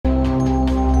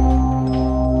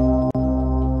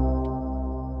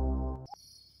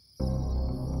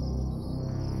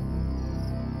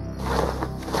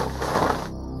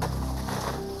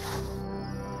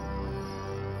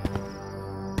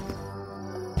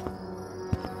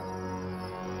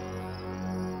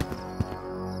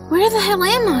Where the hell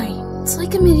am I? It's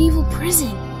like a medieval prison.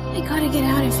 I gotta get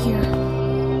out of here.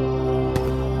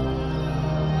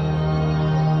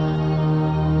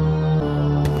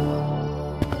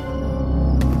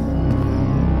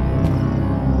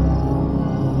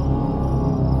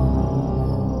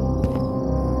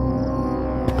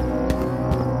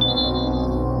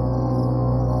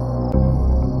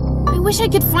 I wish I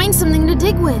could find something to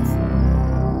dig with.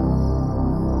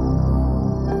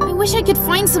 I wish I could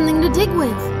find something to dig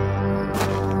with.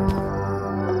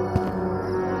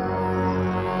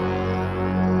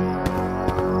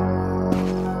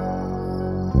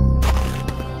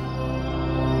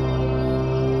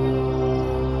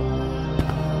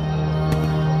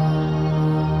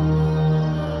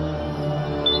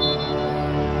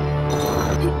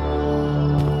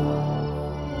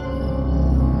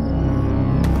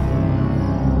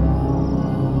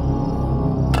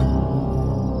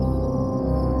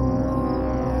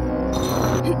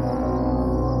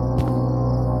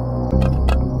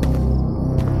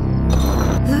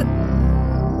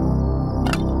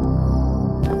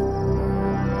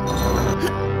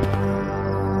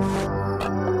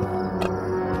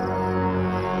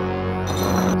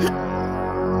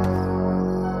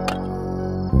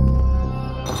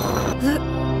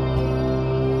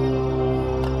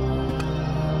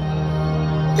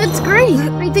 That's great!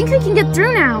 I think I can get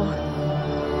through now.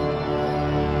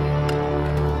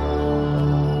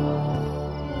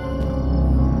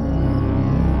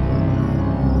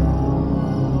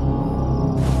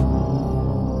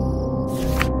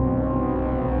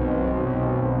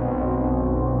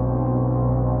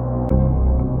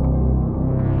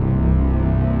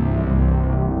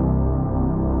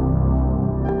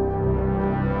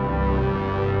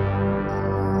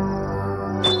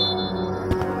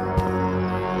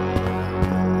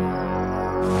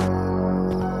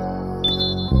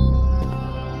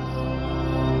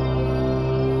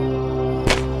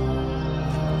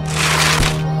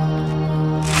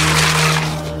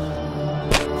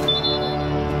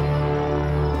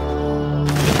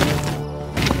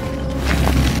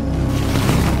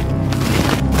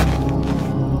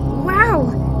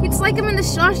 It's like I'm in the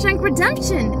Shawshank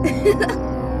Redemption.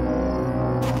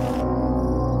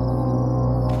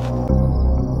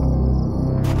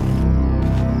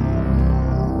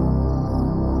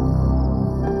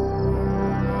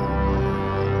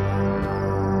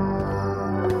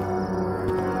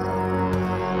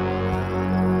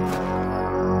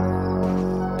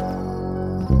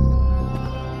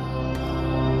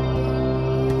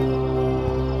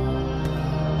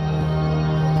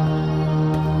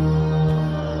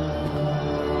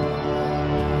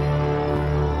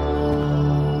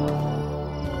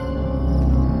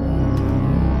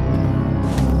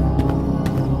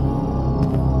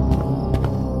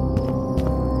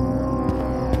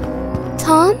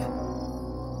 Tom?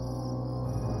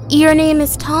 Your name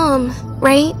is Tom,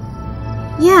 right?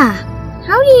 Yeah.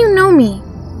 How do you know me?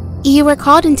 You were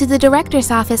called into the director's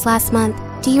office last month.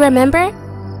 Do you remember?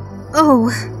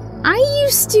 Oh,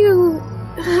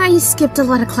 I skipped a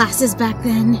lot of classes back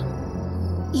then.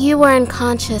 You were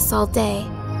unconscious all day.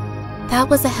 That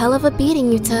was a hell of a beating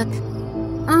you took.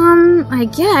 I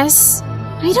guess.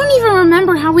 I don't even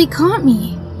remember how he caught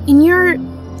me. And you're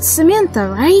Samantha,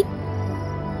 right?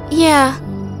 Yeah,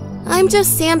 I'm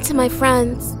just Sam to my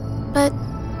friends, but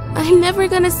I'm never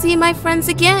gonna see my friends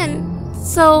again,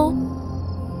 so...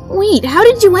 Wait, how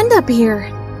did you end up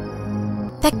here?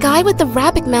 That guy with the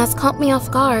rabbit mask caught me off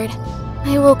guard.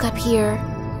 I woke up here.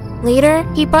 Later,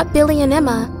 he brought Billy and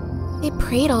Emma. They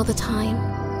prayed all the time,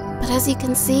 but as you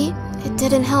can see, it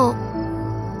didn't help.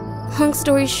 Long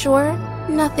story short,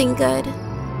 nothing good.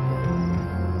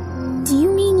 Do you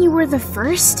mean you were the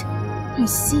first? I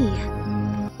see.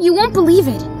 You won't believe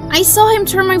it. I saw him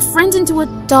turn my friend into a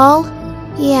doll?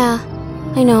 Yeah,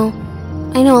 I know.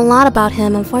 I know a lot about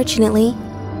him, unfortunately.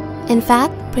 In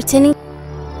fact, pretending...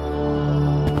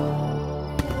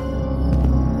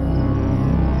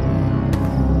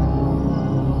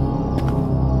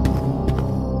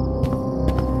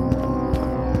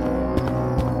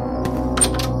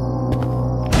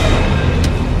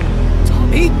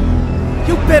 Tommy?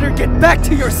 You better get back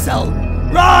to your cell!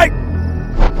 Right!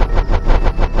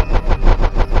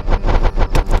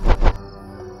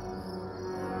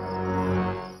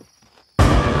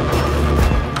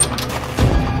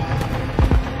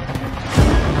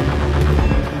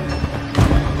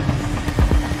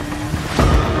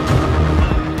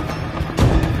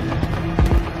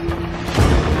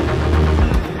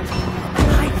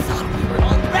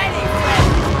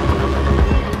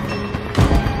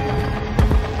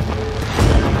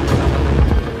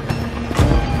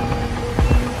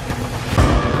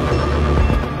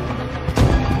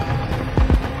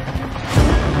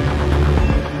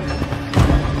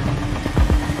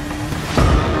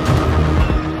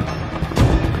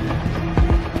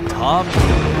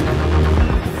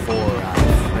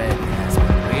 Four-eyed Freddy has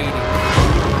been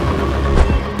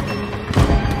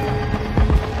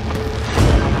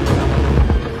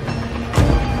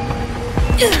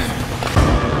waiting.